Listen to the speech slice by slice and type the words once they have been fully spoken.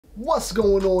What's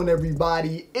going on,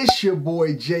 everybody? It's your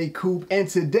boy J Coop, and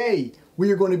today we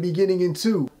are going to be getting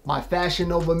into my Fashion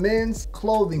Nova men's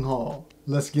clothing haul.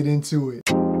 Let's get into it.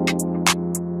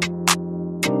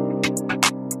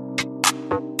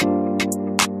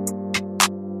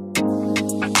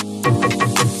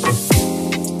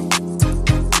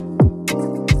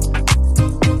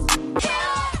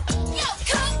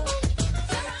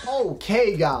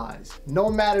 Okay guys, no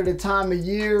matter the time of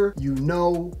year, you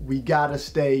know we gotta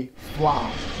stay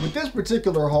fly. With this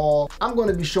particular haul, I'm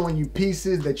gonna be showing you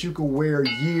pieces that you can wear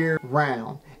year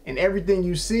round. And everything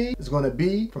you see is gonna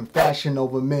be from Fashion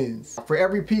Nova Men's. For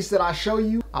every piece that I show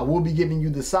you, I will be giving you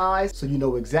the size so you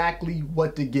know exactly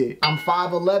what to get. I'm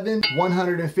 5'11",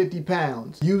 150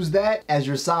 pounds. Use that as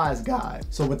your size guide.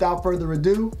 So without further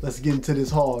ado, let's get into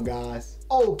this haul, guys.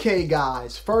 Okay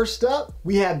guys, first up,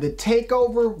 we have the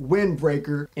Takeover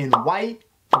Windbreaker in white,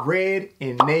 red,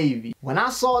 and navy. When I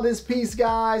saw this piece,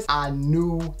 guys, I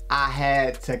knew I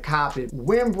had to cop it.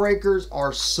 Windbreakers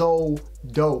are so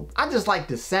dope. I just like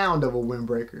the sound of a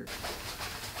windbreaker.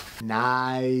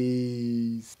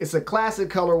 Nice. It's a classic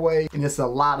colorway and it's a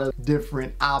lot of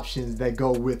different options that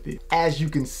go with it. As you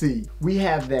can see, we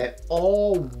have that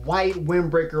all white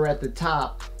windbreaker at the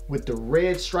top with the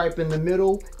red stripe in the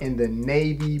middle and the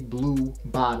navy blue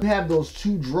bottom. We have those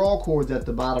two draw cords at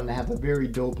the bottom that have a very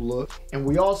dope look. And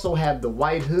we also have the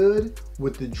white hood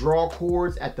with the draw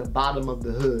cords at the bottom of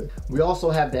the hood. We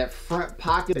also have that front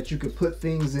pocket that you could put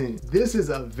things in. This is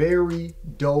a very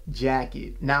dope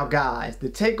jacket. Now guys, the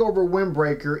Takeover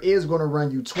Windbreaker is gonna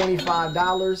run you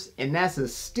 $25, and that's a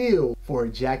steal for a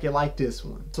jacket like this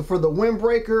one. So for the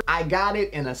windbreaker, I got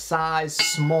it in a size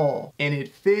small and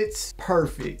it fits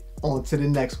perfect. On to the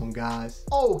next one, guys.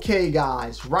 Okay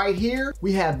guys, right here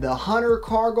we have the Hunter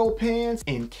cargo pants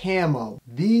in camo.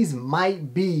 These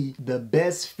might be the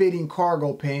best fitting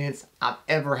cargo pants I've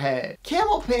ever had.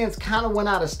 Camo pants kind of went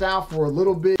out of style for a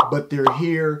little bit, but they're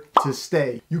here to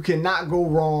stay. You cannot go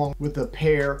wrong with a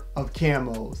pair of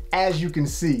camos. As you can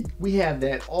see, we have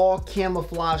that all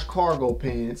camouflage cargo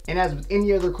pants, and as with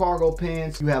any other cargo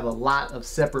pants, you have a lot of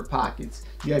separate pockets.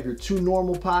 You have your two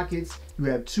normal pockets, you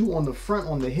have two on the front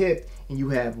on the hip, and you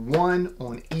have one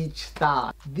on each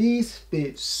thigh. These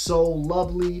fit so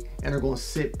lovely and are gonna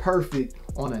sit perfect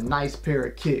on a nice pair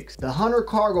of kicks. The Hunter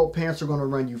cargo pants are gonna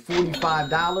run you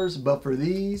 $45, but for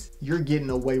these, you're getting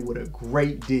away with a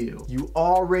great deal. You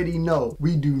already know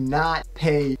we do not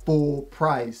pay full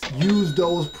price. Use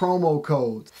those promo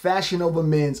codes. Fashion Nova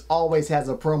Men's always has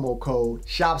a promo code.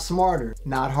 Shop smarter,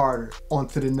 not harder. On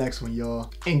to the next one,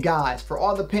 y'all. And guys, for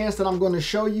all the pants that I'm gonna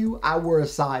show you, I wear a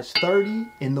size 30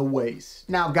 in the waist.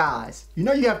 Now guys, you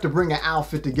know you have to bring an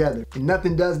outfit together, and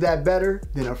nothing does that better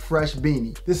than a fresh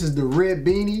beanie. This is the red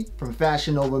beanie from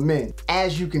Fashion Nova Men.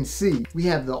 As you can see, we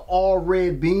have the all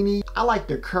red beanie. I like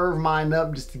to curve mine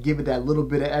up just to give it that little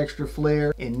bit of extra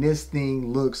flair, and this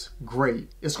thing looks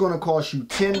great. It's gonna cost you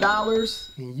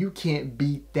 $10, and you can't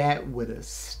beat that with a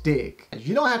stick.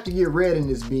 You don't have to get red in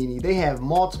this beanie. They have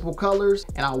multiple colors,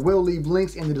 and I will leave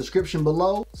links in the description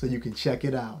below so you can check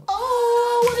it out.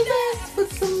 Oh, what is that?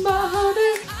 With somebody.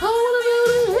 I wanna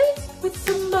go to hate with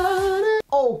somebody.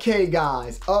 Okay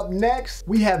guys, up next,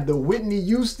 we have the Whitney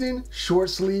Houston short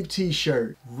sleeve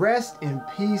t-shirt. Rest in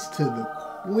peace to the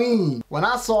queen. When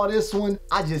I saw this one,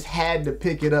 I just had to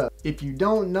pick it up. If you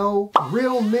don't know,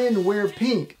 real men wear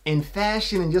pink. In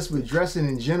fashion and just with dressing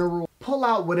in general, pull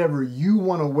out whatever you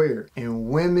wanna wear. And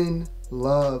women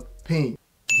love pink.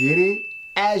 Get it?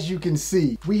 As you can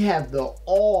see, we have the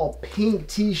all pink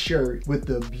t-shirt with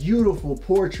the beautiful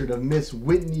portrait of Miss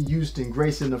Whitney Houston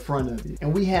gracing the front of it.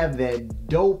 And we have that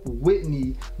dope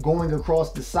Whitney going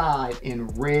across the side in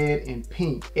red and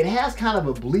pink. It has kind of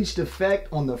a bleached effect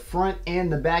on the front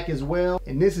and the back as well.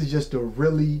 And this is just a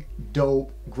really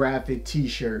dope graphic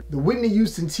t-shirt. The Whitney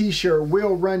Houston t-shirt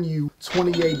will run you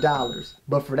 $28,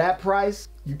 but for that price,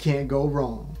 you can't go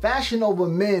wrong. Fashion Nova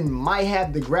Men might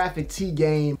have the graphic tee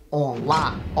game on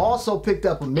lock. Also picked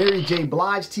up a Mary J.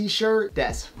 Blige t-shirt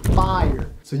that's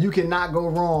fire. So you cannot go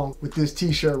wrong with this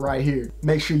t-shirt right here.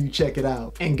 Make sure you check it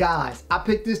out. And guys, I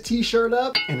picked this t-shirt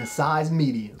up in a size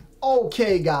medium.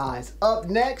 Okay guys, up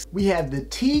next we have the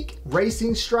Teak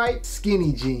Racing Stripe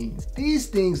skinny jeans. These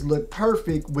things look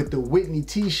perfect with the Whitney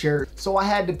t-shirt, so I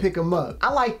had to pick them up.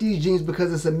 I like these jeans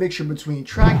because it's a mixture between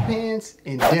track pants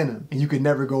and denim, and you can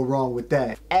never go wrong with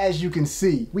that. As you can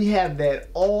see, we have that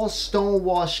all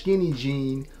stonewall skinny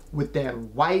jean with that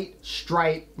white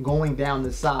stripe going down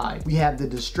the side. We have the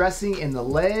distressing in the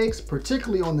legs,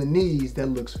 particularly on the knees, that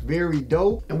looks very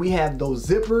dope. And we have those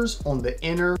zippers on the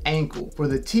inner ankle. For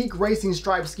the teak racing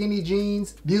stripe skinny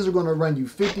jeans, these are gonna run you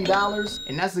 $50,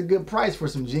 and that's a good price for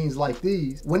some jeans like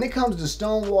these. When it comes to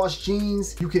stonewashed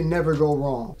jeans, you can never go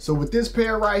wrong. So with this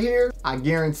pair right here, I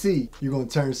guarantee you're gonna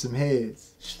turn some heads.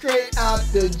 Straight out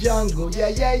the jungle, yeah,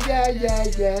 yeah, yeah, yeah,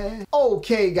 yeah.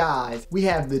 Okay guys, we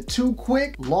have the Too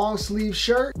Quick long sleeve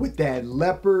shirt with that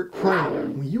leopard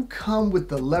print. When you come with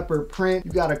the leopard print,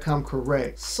 you gotta come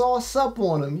correct. Sauce up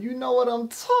on them, you know what I'm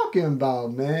talking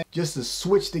about, man. Just to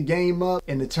switch the game up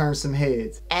and to turn some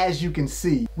heads. As you can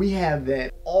see, we have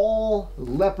that all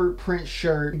leopard print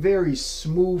shirt, very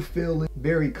smooth feeling,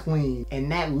 very clean.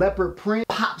 And that leopard print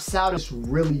pops out, it's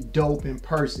really dope in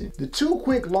person. The Too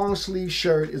Quick long sleeve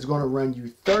shirt is going to run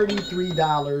you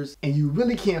 $33, and you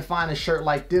really can't find a shirt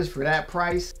like this for that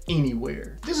price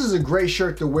anywhere. This is a great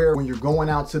shirt to wear when you're going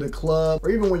out to the club or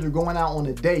even when you're going out on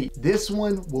a date. This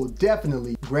one will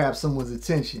definitely grab someone's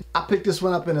attention. I picked this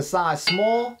one up in a size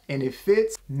small and it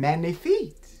fits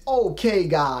magnifique. Okay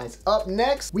guys, up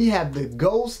next we have the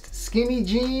Ghost skinny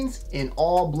jeans in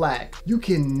all black. You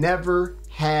can never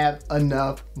have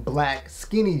enough black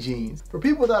skinny jeans. For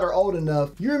people that are old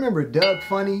enough, you remember Doug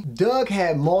Funny? Doug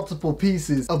had multiple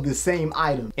pieces of the same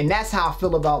item, and that's how I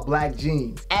feel about black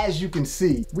jeans. As you can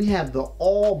see, we have the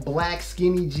all black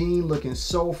skinny jean looking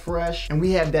so fresh, and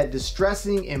we have that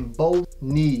distressing in both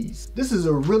knees. This is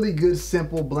a really good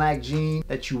simple black jean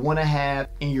that you want to have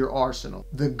in your arsenal.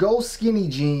 The Ghost skinny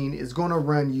jean is going to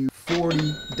run you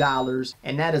 $40,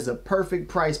 and that is a perfect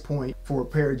price point for a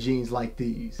pair of jeans like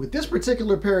these. With this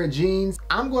particular pair of jeans,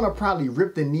 I'm going to probably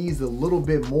rip the knees a little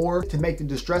bit more to make the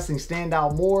distressing stand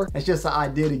out more. That's just an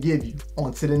idea to give you.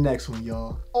 On to the next one,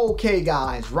 y'all. Okay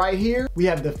guys, right here we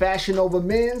have the Fashion Nova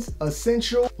Men's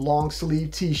Essential long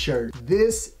sleeve t-shirt.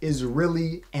 This is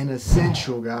really an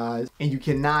essential, guys, and you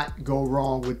cannot go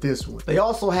wrong with this one. They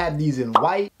also have these in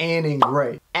white and in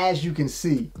gray. As you can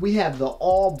see, we have the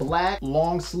all black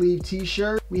long sleeve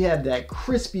t-shirt. We have that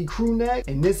crispy crew neck,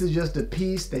 and this is just a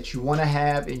piece that you want to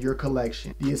have in your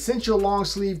collection. The Essential long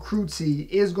sleeve crew tee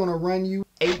is going to run you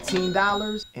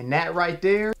 $18, and that right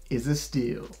there is a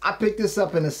steal. I picked this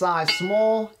up in a size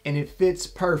small and it fits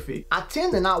perfect. I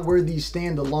tend to not wear these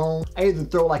standalone. I either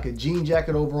throw like a jean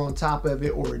jacket over on top of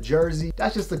it or a jersey.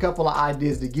 That's just a couple of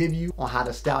ideas to give you on how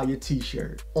to style your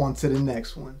t-shirt. On to the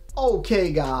next one.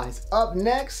 Okay guys, up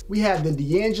next we have the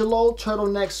D'Angelo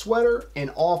turtleneck sweater in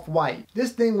off-white.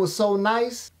 This thing was so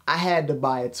nice, I had to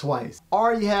buy it twice. I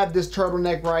already have this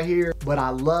turtleneck right here, but I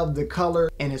love the color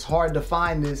and it's hard to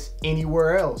find this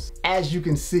anywhere else. As you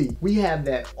can see, we have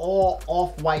that all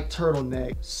off-white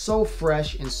turtleneck, so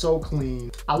fresh and so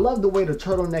clean. I love the way the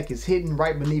turtleneck is hidden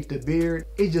right beneath the beard.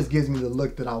 It just gives me the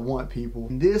look that I want, people.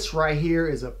 And this right here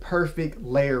is a perfect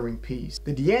layering piece.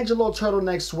 The D'Angelo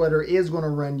turtleneck sweater is going to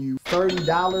run you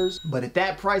 $30, but at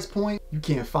that price point, you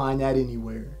can't find that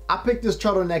anywhere. I picked this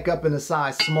turtleneck up in a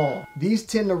size small. These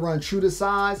tend to run true to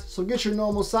size, so get your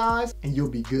normal size and you'll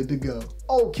be good to go.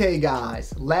 Okay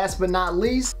guys, last but not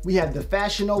least, we have the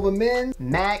Fashion Nova Men's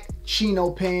Mac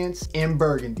Chino pants in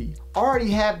burgundy. I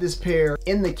already have this pair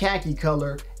in the khaki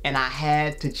color and I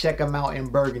had to check them out in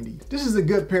burgundy. This is a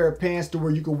good pair of pants to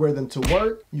where you can wear them to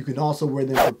work. You can also wear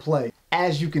them to play.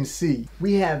 As you can see,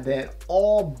 we have that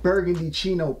all burgundy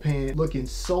chino pant looking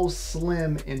so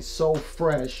slim and so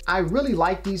fresh. I really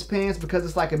like these pants because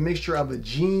it's like a mixture of a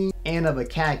jean and of a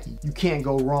khaki. You can't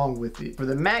go wrong with it. For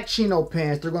the Mac Chino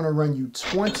pants, they're gonna run you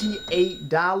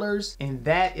 $28, and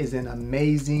that is an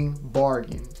amazing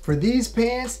bargain. For these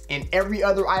pants and every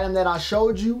other item that I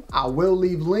showed you, I will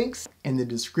leave links in the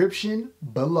description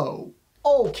below.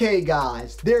 Okay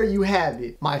guys, there you have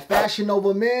it, my Fashion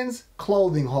Nova Men's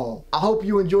clothing haul. I hope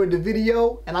you enjoyed the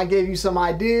video and I gave you some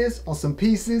ideas on some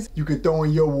pieces you could throw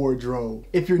in your wardrobe.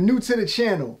 If you're new to the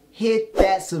channel, hit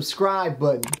that subscribe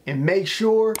button and make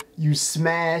sure you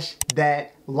smash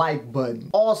that like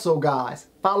button. Also guys,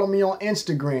 follow me on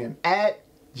Instagram at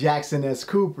Jackson S.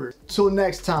 Cooper. Till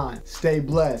next time, stay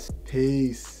blessed.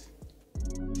 Peace.